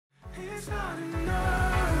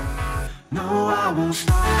No, I won't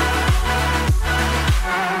stop.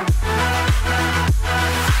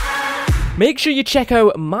 Make sure you check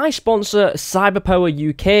out my sponsor, Cyberpower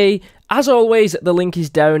UK. As always, the link is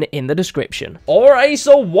down in the description. Alright,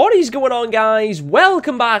 so what is going on, guys?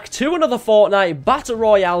 Welcome back to another Fortnite Battle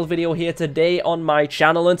Royale video here today on my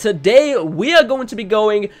channel. And today, we are going to be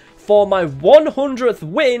going for my 100th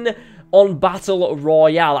win on Battle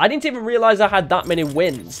Royale. I didn't even realize I had that many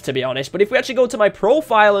wins, to be honest. But if we actually go to my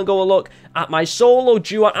profile and go look at my solo,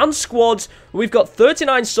 duo, and squads, we've got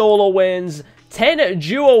 39 solo wins, 10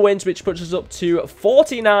 duo wins, which puts us up to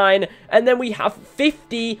 49, and then we have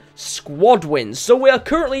 50 squad wins. So we are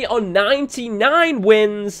currently on 99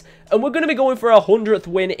 wins, and we're going to be going for a 100th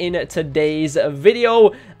win in today's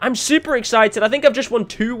video. I'm super excited. I think I've just won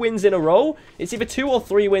 2 wins in a row. It's either 2 or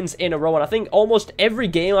 3 wins in a row, and I think almost every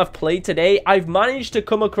game I've played today, I've managed to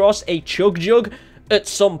come across a Chug Jug at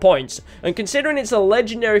some point. And considering it's a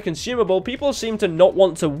legendary consumable, people seem to not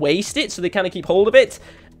want to waste it, so they kind of keep hold of it.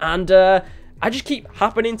 And, I just keep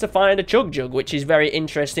happening to find a Chug Jug, which is very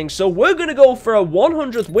interesting. So we're going to go for a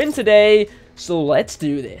 100th win today. So let's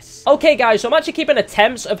do this. Okay, guys, so I'm actually keeping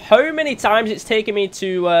attempts of how many times it's taken me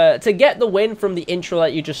to get the win from the intro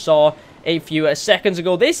that you just saw a few seconds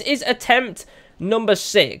ago. This is attempt number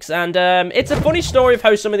 6. And it's a funny story of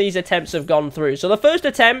how some of these attempts have gone through. So the first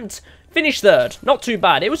attempt, finished 3rd. Not too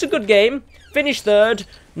bad. It was a good game. Finished 3rd.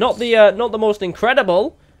 Not the most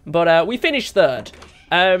incredible, but we finished 3rd.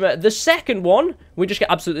 The second one, we just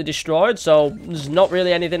get absolutely destroyed, so there's not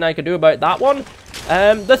really anything I could do about that one.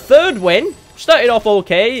 The third win, started off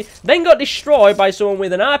okay, then got destroyed by someone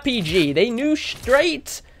with an RPG. They knew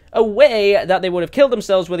straight away that they would have killed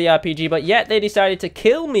themselves with the RPG, but yet they decided to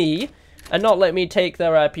kill me and not let me take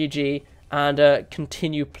their RPG and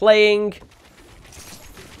continue playing.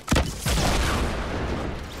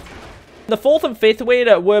 The 4th and 5th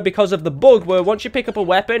win were because of the bug where once you pick up a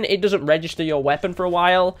weapon, it doesn't register your weapon for a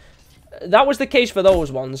while. That was the case for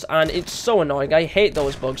those ones, and it's so annoying. I hate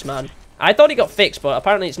those bugs, man. I thought it got fixed, but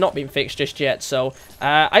apparently it's not been fixed just yet, so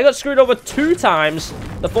I got screwed over 2 times,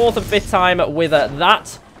 the 4th and 5th time with that,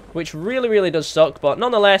 which really does suck, but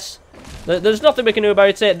nonetheless, there's nothing we can do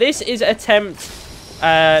about it. This is attempt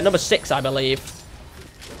number 6, I believe.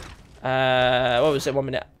 What was it, 1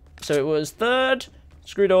 minute? So it was 3rd.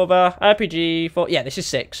 Screwed over, RPG, 4, yeah, this is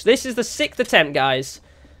 6. This is the 6th attempt, guys.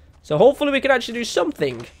 So hopefully we can actually do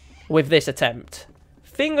something with this attempt.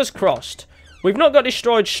 Fingers crossed. We've not got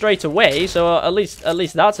destroyed straight away, so at least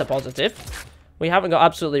that's a positive. We haven't got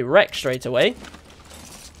absolutely wrecked straight away.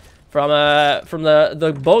 From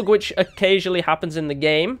the bug which occasionally happens in the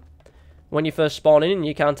game. When you first spawn in and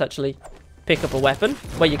you can't actually pick up a weapon.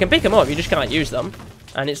 Well, you can pick them up, you just can't use them.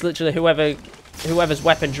 And it's literally whoever's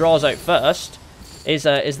weapon draws out first is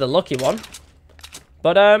the lucky one.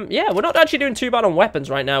 But yeah, we're not actually doing too bad on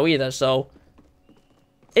weapons right now either, so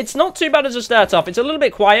it's not too bad as a start off. It's a little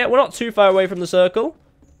bit quiet. We're not too far away from the circle,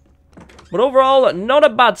 but overall, not a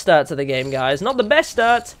bad start to the game, guys. Not the best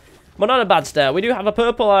start, but not a bad start. We do have a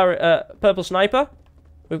purple sniper.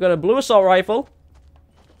 We've got a blue assault rifle.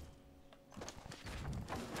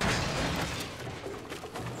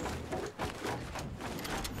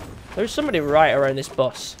 There's somebody right around this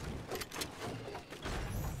bus.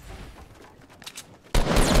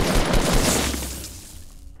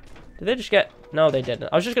 Did they just get... No, they didn't.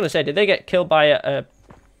 I was just going to say, did they get killed by a...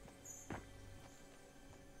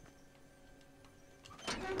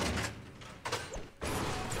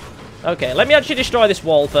 Okay, let me actually destroy this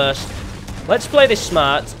wall first. Let's play this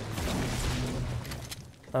smart.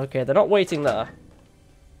 Okay, they're not waiting there.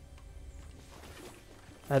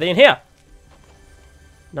 Are they in here?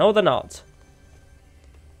 No, they're not.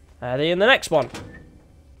 Are they in the next one?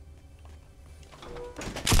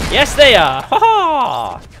 Yes, they are! Ha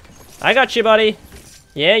ha! I got you, buddy.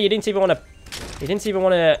 Yeah, you didn't even want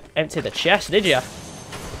to empty the chest, did you?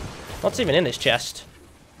 What's even in this chest?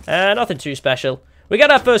 Nothing too special. We got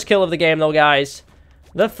our first kill of the game, though, guys.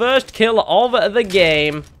 The first kill of the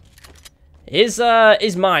game is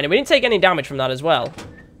mine, and we didn't take any damage from that as well.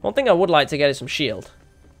 One thing I would like to get is some shield.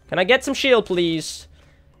 Can I get some shield, please?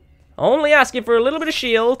 Only asking for a little bit of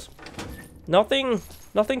shield. Nothing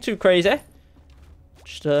too crazy.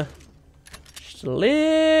 Just a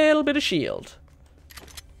little bit of shield.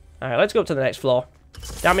 Alright, let's go up to the next floor.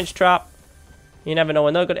 Damage trap. You never know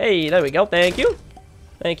when they're good. Hey, there we go. Thank you.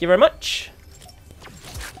 Thank you very much.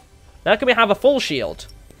 Now can we have a full shield?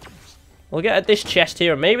 We'll get at this chest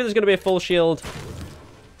here. Maybe there's going to be a full shield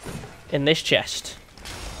in this chest.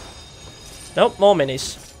 Nope, more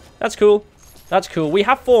minis. That's cool. That's cool. We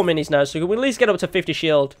have 4 minis now, so we can at least get up to 50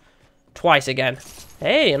 shield twice again.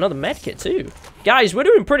 Hey, another medkit too. Guys, we're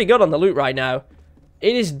doing pretty good on the loot right now.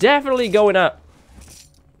 It is definitely going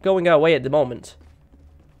our way at the moment.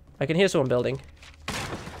 I can hear someone building.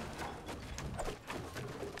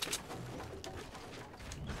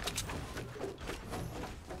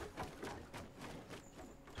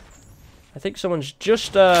 I think someone's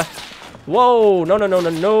just, whoa! No, no, no, no,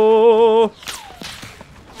 no!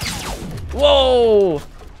 Whoa!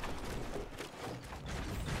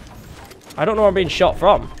 I don't know where I'm being shot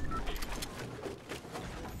from.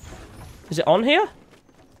 Is it on here?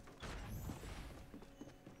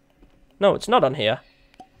 No, it's not on here.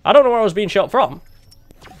 I don't know where I was being shot from.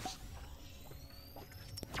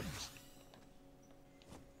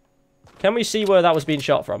 Can we see where that was being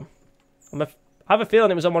shot from? I have a feeling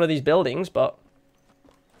it was on one of these buildings, but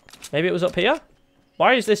maybe it was up here?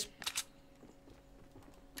 Why is this...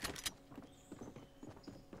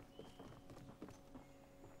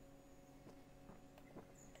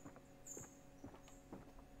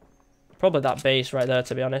 Probably that base right there,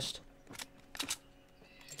 to be honest.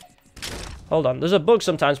 Hold on. There's a bug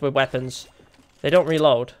sometimes with weapons. They don't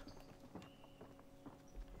reload.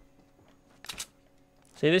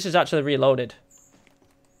 See, this is actually reloaded.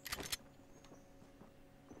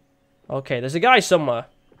 Okay, there's a guy somewhere.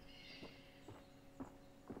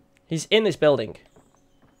 He's in this building.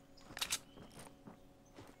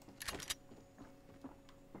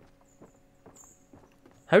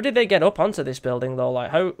 How did they get up onto this building, though?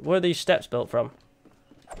 Like, how were these steps built from?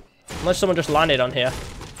 Unless someone just landed on here.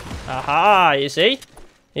 Aha, you see?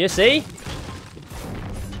 You see?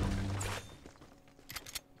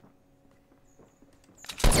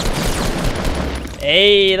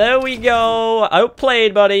 Hey, there we go.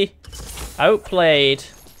 Outplayed, buddy. Outplayed.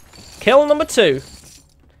 Kill number 2.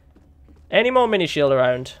 Any more mini shield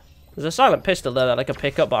around? There's a silent pistol there that I could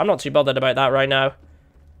pick up, but I'm not too bothered about that right now.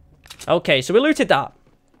 Okay, so we looted that.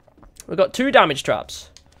 We've got 2 damage traps.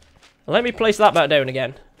 Let me place that back down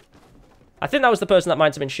again. I think that was the person that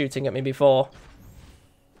might have been shooting at me before.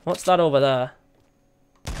 What's that over there?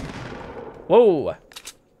 Whoa.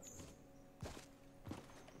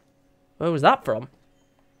 Where was that from?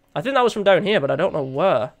 I think that was from down here, but I don't know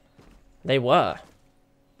where they were.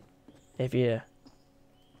 If you...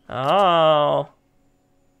 Oh.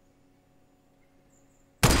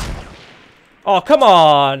 Oh, come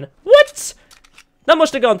on. What? That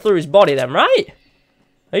must have gone through his body then, right?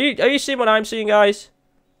 Are you seeing what I'm seeing, guys?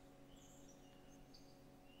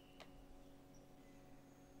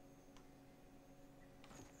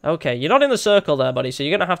 Okay, you're not in the circle there, buddy, so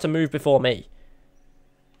you're going to have to move before me.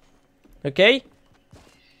 Okay?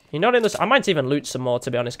 You're not in this. I might even loot some more,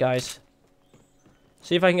 to be honest, guys.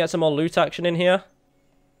 See if I can get some more loot action in here.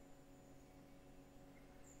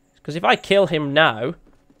 Because if I kill him now,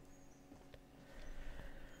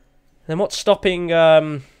 then what's stopping...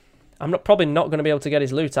 I'm probably not going to be able to get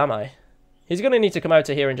his loot, am I? He's going to need to come out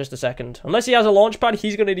of here in just a second. Unless he has a launch pad,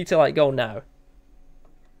 he's going to need to, like, go now.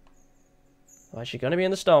 Why is she going to be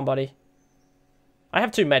in the storm, buddy? I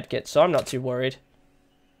have 2 medkits, so I'm not too worried.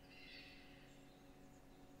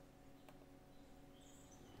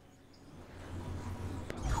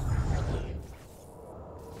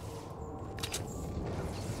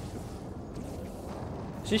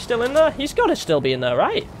 Is he still in there? He's got to still be in there,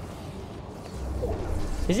 right?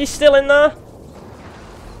 Is he still in there?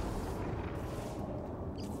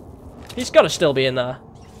 He's got to still be in there.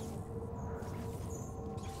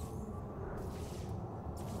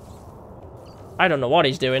 I don't know what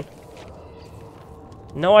he's doing.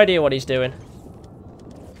 No idea what he's doing.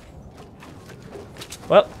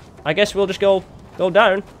 Well, I guess we'll just go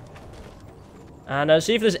down. And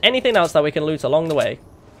see if there's anything else that we can loot along the way.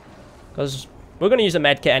 Because we're going to use a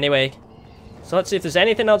medkit anyway. So let's see if there's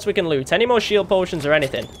anything else we can loot. Any more shield potions or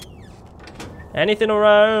anything. Anything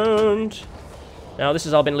around? No, this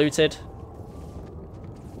has all been looted.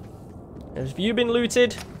 Have you been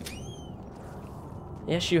looted?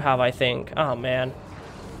 Yes, you have, I think. Oh, man.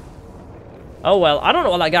 Oh, well. I don't know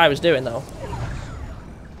what that guy was doing, though.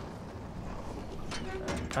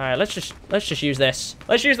 Alright, let's just use this.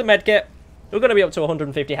 Let's use the medkit. We're going to be up to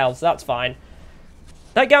 150 health, so that's fine.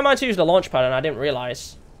 That guy might have used a launch pad, and I didn't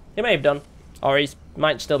realise. He may have done. Or he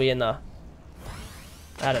might still be in there.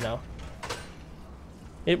 I don't know.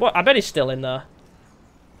 I bet he's still in there.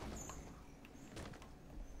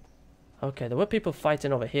 Okay, there were people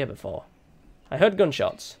fighting over here before. I heard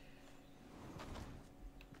gunshots.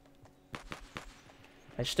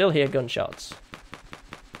 I still hear gunshots.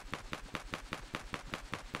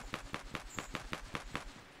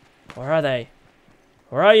 Where are they?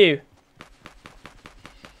 Where are you?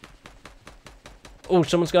 Oh,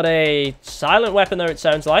 someone's got a silent weapon there, it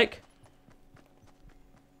sounds like.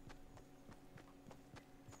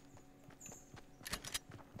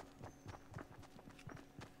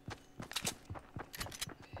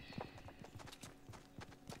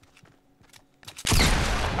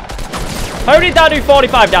 How did that do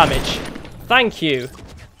 45 damage? Thank you.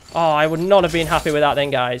 Oh, I would not have been happy with that then,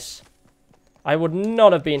 guys. I would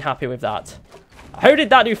not have been happy with that. How did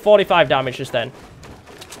that do 45 damage just then?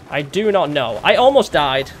 I do not know. I almost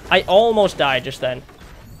died. I almost died just then.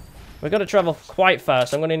 We've got to travel quite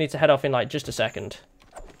fast. I'm going to need to head off in, like, just a second.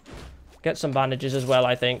 Get some bandages as well,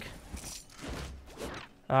 I think.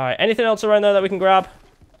 Alright, anything else around there that we can grab?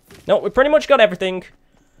 No, we pretty much got everything.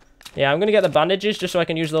 Yeah, I'm going to get the bandages just so I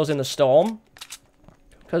can use those in the storm.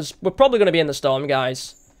 Because we're probably going to be in the storm,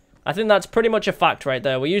 guys. I think that's pretty much a fact right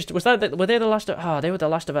there. Were they the last of... Oh, they were the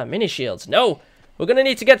last of our mini shields. No! We're going to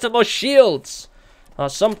need to get some more shields. Or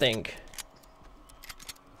something.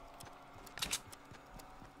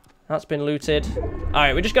 That's been looted.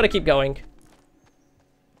 Alright, we just got to keep going.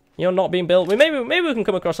 You're not being built. Maybe we can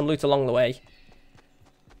come across some loot along the way.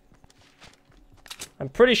 I'm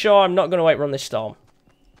pretty sure I'm not going to outrun this storm.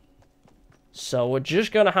 So we're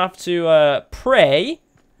just going to have to pray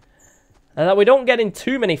that we don't get in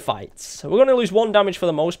too many fights. We're going to lose 1 damage for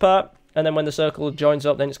the most part. And then when the circle joins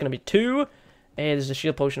up, then it's going to be 2. Hey, there's a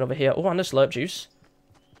shield potion over here. Oh, and a slurp juice.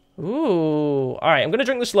 Ooh. Alright, I'm going to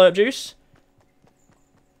drink the slurp juice.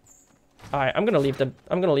 Alright, I'm going to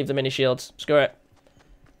leave the mini shields. Screw it.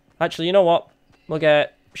 Actually, you know what? We'll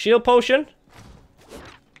get shield potion.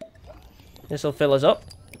 This will fill us up.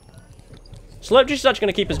 Slurp juice is actually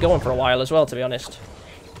going to keep us going for a while as well, to be honest.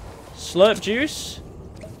 Slurp juice.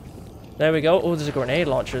 There we go. Oh, there's a grenade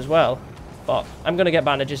launcher as well. But I'm going to get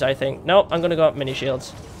bandages, I think. Nope, I'm going to go up mini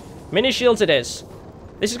shields. Mini shields it is.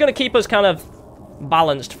 This is going to keep us kind of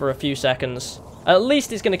balanced for a few seconds. At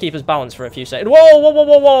least it's going to keep us balanced for a few seconds. Whoa, whoa, whoa,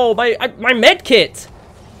 whoa, whoa. My med kit.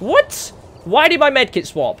 What? Why did my med kit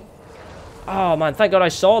swap? Oh, man. Thank God I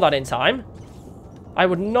saw that in time. I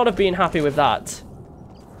would not have been happy with that.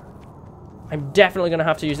 I'm definitely going to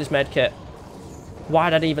have to use this med kit. Why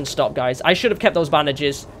did I even stop, guys? I should have kept those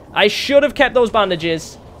bandages. I should have kept those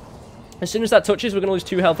bandages. As soon as that touches, we're going to lose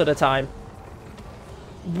 2 health at a time.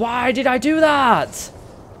 Why did I do that?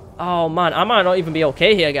 Oh, man. I might not even be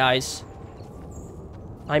okay here, guys.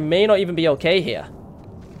 I may not even be okay here.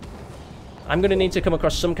 I'm going to need to come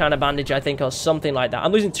across some kind of bandage, I think, or something like that.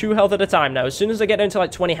 I'm losing 2 health at a time now. As soon as I get down to,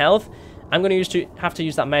 like, 20 health, I'm going to have to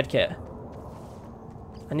use that med kit.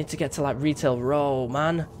 I need to get to, like, retail row,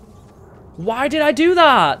 man. Why did I do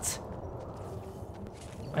that?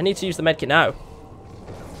 I need to use the med kit now.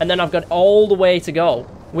 And then I've got all the way to go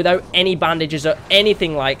without any bandages or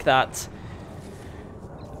anything like that.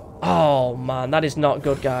 Oh, man, that is not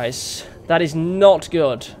good, guys. That is not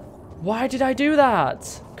good. Why did I do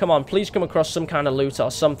that? Come on, please come across some kind of loot or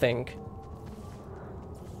something.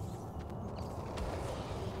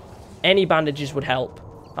 Any bandages would help.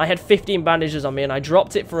 I had 15 bandages on me and I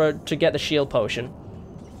dropped it to get the shield potion.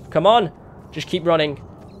 Come on. Just keep running.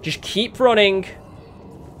 Just keep running.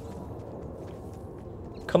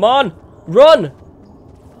 Come on. Run.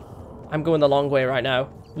 I'm going the long way right now.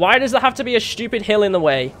 Why does there have to be a stupid hill in the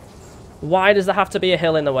way? Why does there have to be a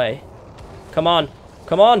hill in the way? Come on.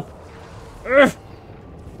 Come on. Urgh.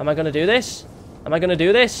 Am I going to do this? Am I going to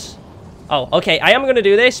do this? Oh, okay. I am going to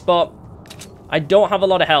do this, but I don't have a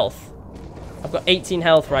lot of health. I've got 18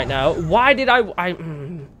 health right now. Why did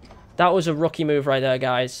that was a rookie move right there,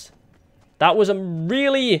 guys. That was a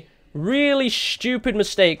really, really stupid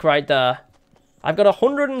mistake right there. I've got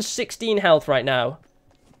 116 health right now.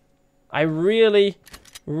 I really,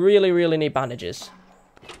 really, really need bandages.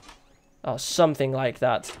 Or something like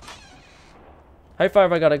that. How far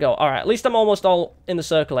have I got to go? Alright, at least I'm almost all in the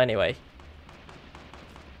circle anyway.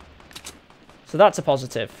 So that's a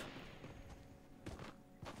positive.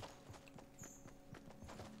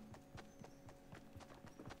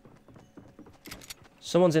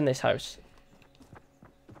 Someone's in this house.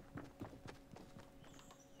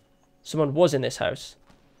 Someone was in this house.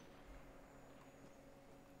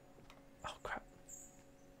 Oh, crap.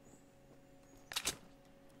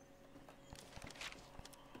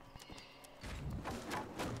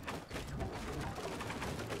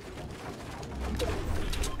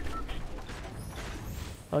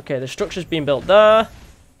 Okay, the structure's been built there.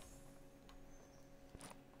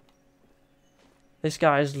 This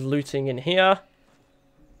guy's looting in here.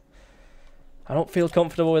 I don't feel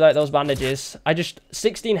comfortable without those bandages.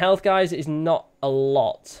 16 health, guys, is not a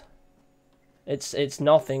lot. It's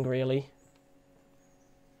nothing, really.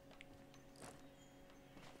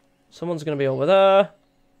 Someone's going to be over there.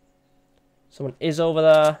 Someone is over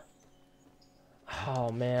there.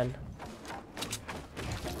 Oh, man.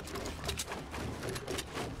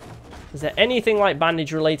 Is there anything like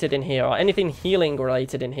bandage related in here? Or anything healing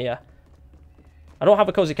related in here? I don't have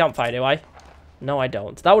a cozy campfire, do I? No, I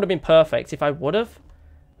don't. That would have been perfect if I would have.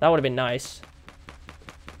 That would have been nice.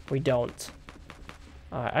 We don't.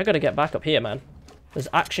 Alright, I gotta get back up here, man. There's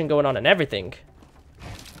action going on and everything.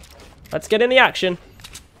 Let's get in the action.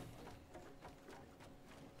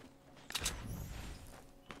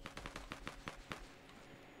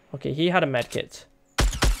 Okay, he had a medkit.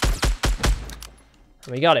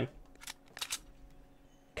 We got him.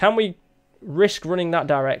 Can we risk running that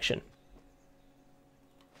direction?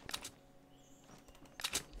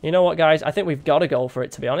 You know what, guys? I think we've got to go for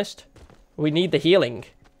it, to be honest. We need the healing.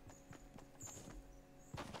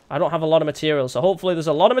 I don't have a lot of materials, so hopefully there's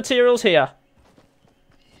a lot of materials here.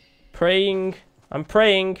 Praying. I'm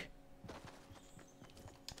praying.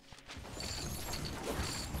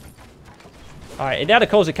 Alright, it had a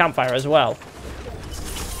cozy campfire as well.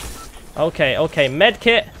 Okay, okay,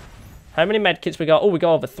 medkit. How many medkits we got? Oh, we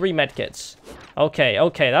got over 3 medkits. Okay,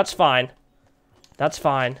 okay, that's fine. That's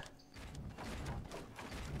fine.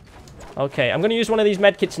 Okay, I'm going to use one of these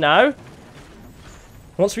medkits now.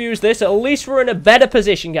 Once we use this, at least we're in a better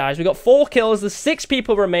position, guys. We got 4 kills. There's 6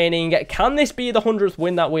 people remaining. Can this be the 100th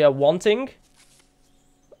win that we are wanting?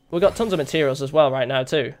 We got tons of materials as well right now,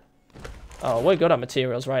 too. Oh, we're good at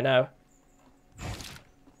materials right now.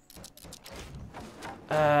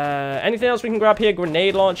 Anything else we can grab here?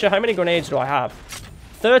 Grenade launcher. How many grenades do I have?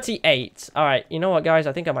 38. Alright, you know what, guys?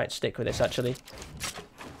 I think I might stick with this, actually.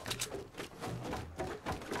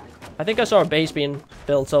 I think I saw a base being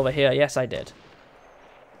built over here. Yes, I did.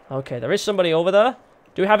 Okay, there is somebody over there.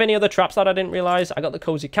 Do we have any other traps that I didn't realize? I got the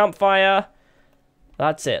cozy campfire.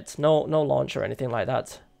 That's it. No launcher or anything like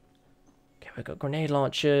that. Okay, we've got grenade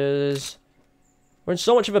launchers. We're in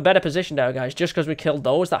so much of a better position now, guys, just because we killed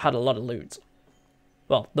those that had a lot of loot.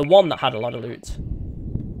 Well, the one that had a lot of loot.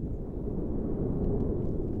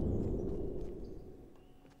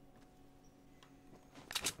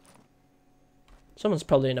 Someone's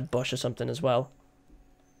probably in a bush or something as well.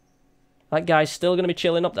 That guy's still going to be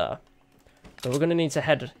chilling up there. But we're going to need to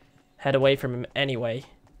head away from him anyway.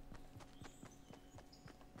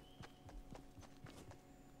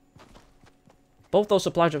 Both those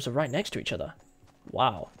supply drops are right next to each other.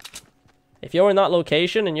 Wow. If you're in that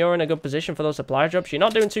location and you're in a good position for those supply drops, you're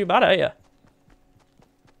not doing too bad, are you?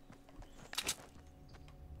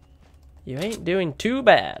 You ain't doing too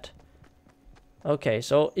bad. Okay,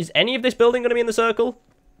 so is any of this building going to be in the circle?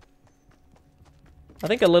 I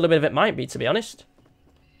think a little bit of it might be, to be honest.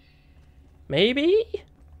 Maybe?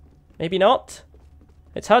 Maybe not.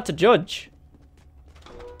 It's hard to judge.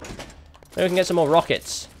 Maybe we can get some more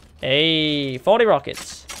rockets. Hey, 40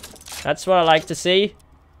 rockets. That's what I like to see.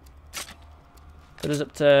 Put us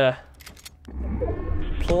up to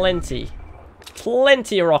plenty.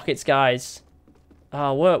 Plenty of rockets, guys.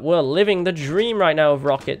 Oh, we're living the dream right now of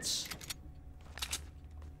rockets.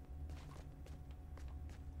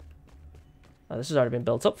 Oh, this has already been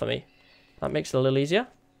built up for me. That makes it a little easier.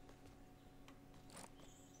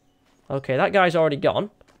 Okay, that guy's already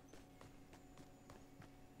gone.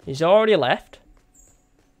 He's already left.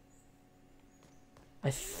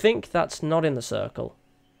 I think that's not in the circle.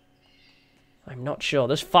 I'm not sure.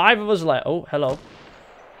 There's 5 of us left. Oh, hello.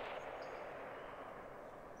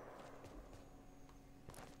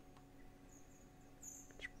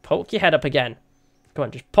 Just poke your head up again. Come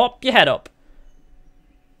on, just pop your head up.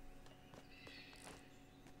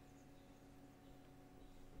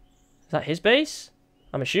 Is that his base?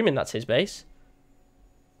 I'm assuming that's his base.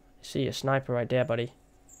 I see a sniper right there, buddy.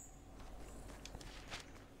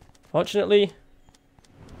 Fortunately,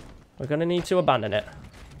 we're going to need to abandon it.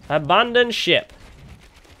 Abandon ship.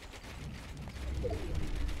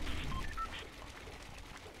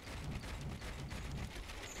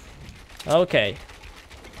 Okay.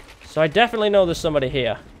 So I definitely know there's somebody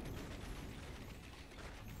here.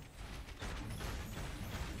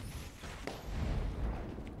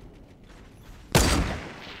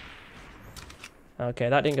 Okay,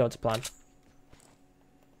 that didn't go to plan.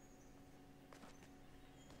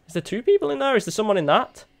 Is there 2 people in there? Is there someone in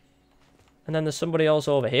that? And then there's somebody else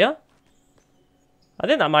over here? I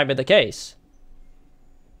think that might be the case.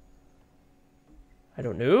 I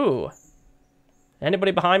don't know.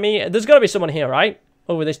 Anybody behind me? There's got to be someone here, right?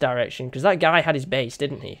 Over this direction. Because that guy had his base,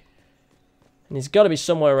 didn't he? And he's got to be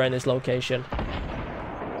somewhere around this location.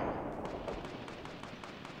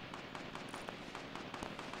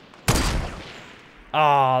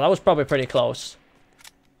 Ah, that was probably pretty close.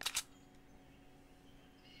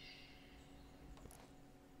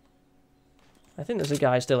 I think there's a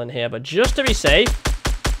guy still in here, but just to be safe,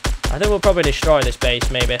 I think we'll probably destroy this base,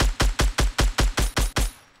 maybe.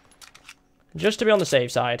 Just to be on the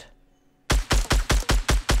safe side.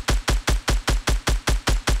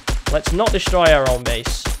 Let's not destroy our own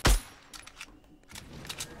base.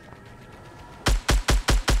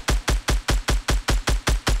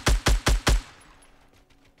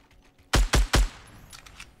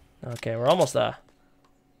 Okay, we're almost there.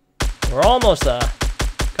 We're almost there.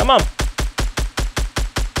 Come on.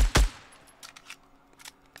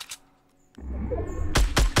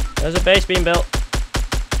 There's a base being built.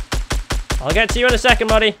 I'll get to you in a second,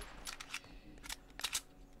 buddy.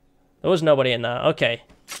 There was nobody in there. Okay.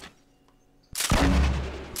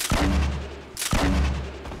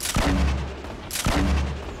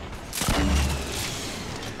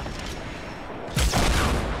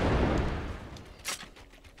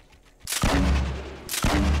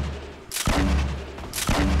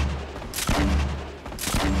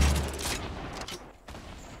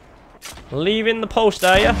 Leaving the post,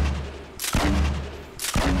 are you?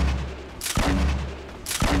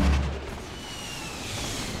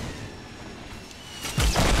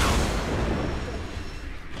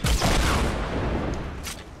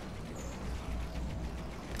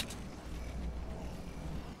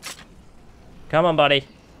 Come on, buddy.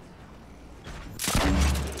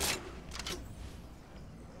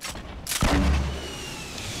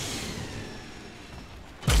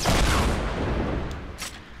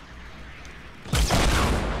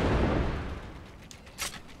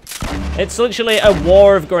 It's literally a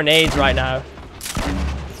war of grenades right now.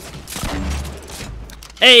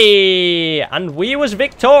 Hey! And we was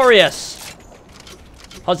victorious!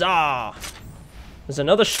 Huzzah! There's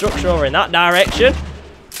another structure over in that direction.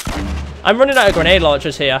 I'm running out of grenade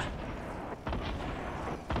launchers here.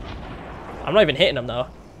 I'm not even hitting them, though.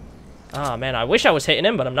 Ah, man, I wish I was hitting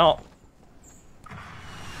him, but I'm not.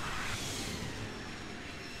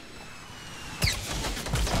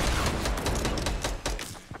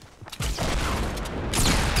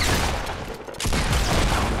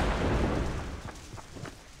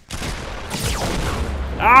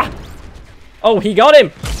 Ah! Oh, he got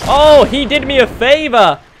him! Oh, he did me a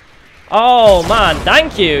favor! Oh, man,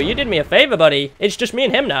 thank you. You did me a favor, buddy. It's just me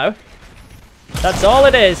and him now. That's all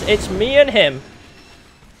it is. It's me and him.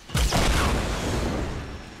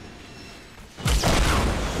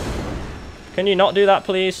 Can you not do that,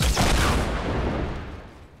 please?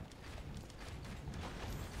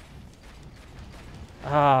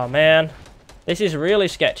 Ah, man. This is really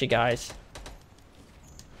sketchy, guys.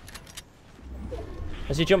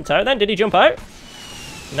 Has he jumped out then? Did he jump out?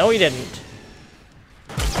 No, he didn't.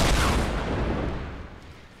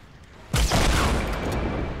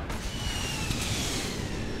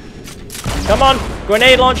 Come on,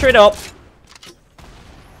 grenade launcher it up.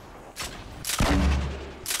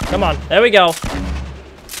 Come on, there we go.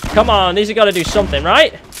 Come on, these have got to do something,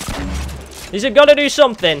 right? These have got to do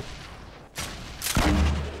something.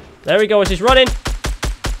 There we go, as he's running.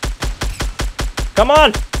 Come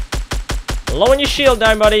on. Lowering your shield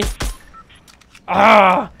down, buddy.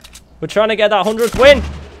 Ah! We're trying to get that 100th win.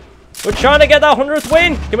 We're trying to get that 100th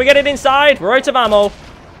win. Can we get it inside? We're out of ammo.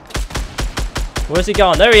 Where's he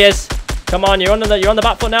gone? There he is. Come on, you're on the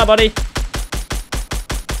back foot now, buddy.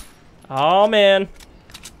 Oh, man.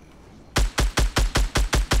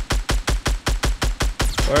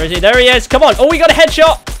 Where is he? There he is. Come on. Oh, we got a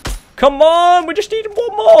headshot. Come on. We just need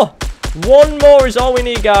one more. One more is all we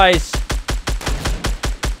need, guys.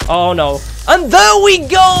 Oh, no. And there we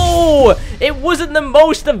go. It wasn't the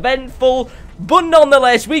most eventful, but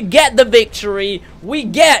nonetheless, we get the victory. We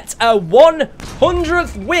get a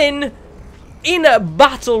 100th win in a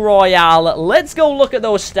Battle Royale. Let's go look at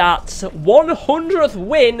those stats. 100th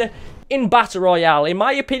win in Battle Royale. In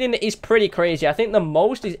my opinion, it is pretty crazy. I think the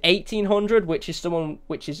most is 1800, which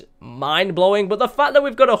is mind-blowing. But the fact that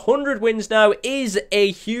we've got 100 wins now is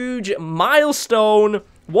a huge milestone.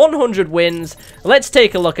 100 wins. Let's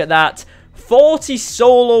take a look at that. 40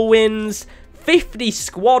 solo wins, 50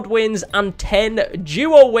 squad wins, and 10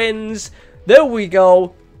 duo wins. There we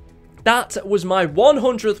go. That was my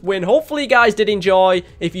 100th win. Hopefully you guys did enjoy.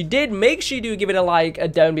 If you did, make sure you do give it a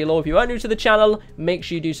like down below. If you are new to the channel, make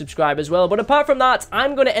sure you do subscribe as well. But apart from that,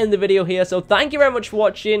 I'm going to end the video here. So thank you very much for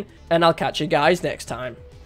watching, and I'll catch you guys next time.